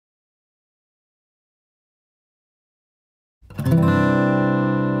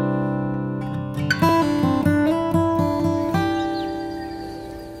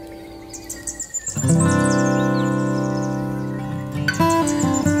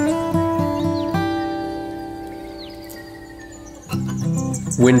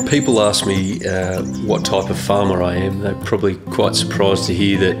When people ask me what type of farmer I am, they're probably quite surprised to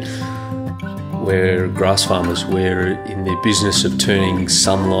hear that we're grass farmers. We're in the business of turning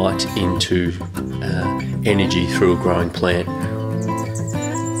sunlight into energy through a growing plant.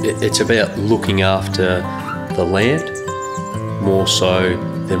 It's about looking after the land more so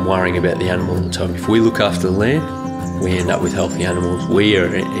than worrying about the animal all the time. If we look after the land, we end up with healthy animals. We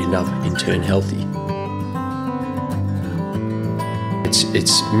end up in turn healthy.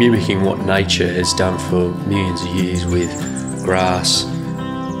 It's mimicking what nature has done for millions of years with grass,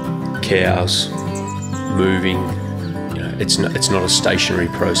 cows, moving. You know, it's not a stationary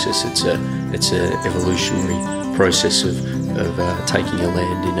process. It's a evolutionary process of taking your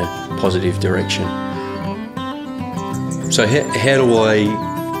land in a positive direction. So how do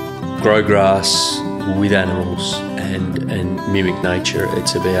I grow grass with animals and mimic nature?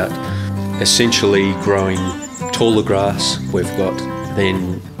 It's about essentially growing taller grass. We've got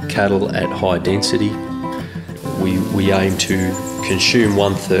then cattle at high density. We aim to consume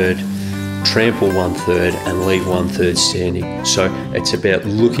 1/3, trample 1/3 and leave 1/3 standing. So it's about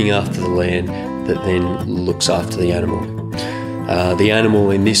looking after the land that then looks after the animal. The animal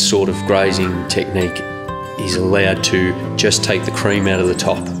in this sort of grazing technique is allowed to just take the cream out of the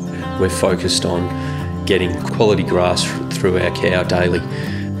top. We're focused on getting quality grass through our cow daily.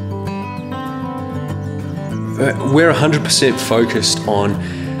 We're 100% focused on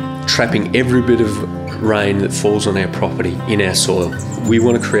trapping every bit of rain that falls on our property in our soil. We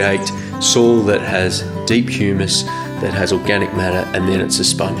want to create soil that has deep humus, that has organic matter, and then it's a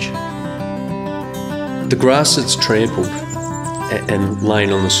sponge. The grass that's trampled and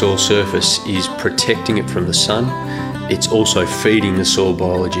laying on the soil surface is protecting it from the sun. It's also feeding the soil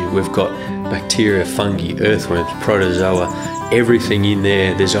biology. We've got bacteria, fungi, earthworms, protozoa, everything in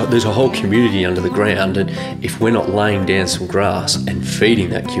there. There's a whole community under the ground, and if we're not laying down some grass and feeding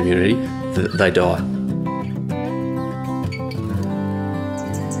that community, they die.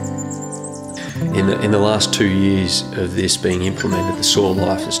 In the last 2 years of this being implemented, the soil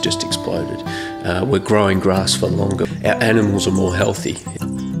life has just exploded. We're growing grass for longer. Our animals are more healthy.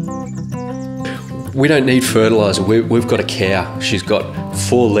 We don't need fertiliser. We've got a cow. She's got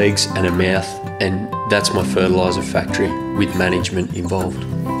 4 legs and a mouth, and that's my fertiliser factory with management involved.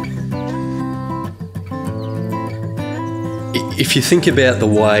 If you think about the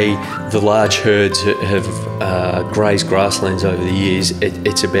way the large herds have grazed grasslands over the years,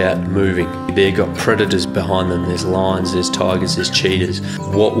 it's about moving. They've got predators behind them. There's lions, there's tigers, there's cheetahs.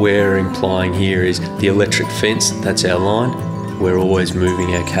 What we're implying here is the electric fence, that's our line. We're always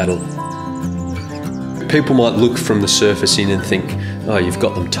moving our cattle. People might look from the surface in and think, oh, you've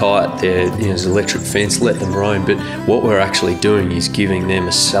got them tight, there's an electric fence, let them roam. But what we're actually doing is giving them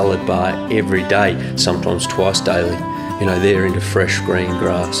a salad bar every day, sometimes twice daily. They're into fresh green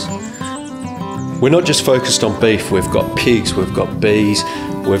grass. We're not just focused on beef. We've got pigs, we've got bees,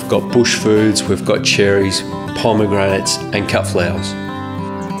 we've got bush foods, we've got cherries, pomegranates and cut flowers.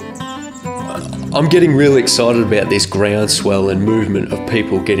 I'm getting really excited about this groundswell and movement of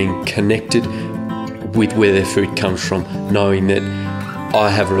people getting connected with where their food comes from, knowing that I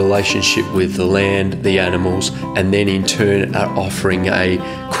have a relationship with the land, the animals, and then in turn are offering a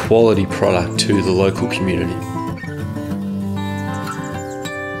quality product to the local community.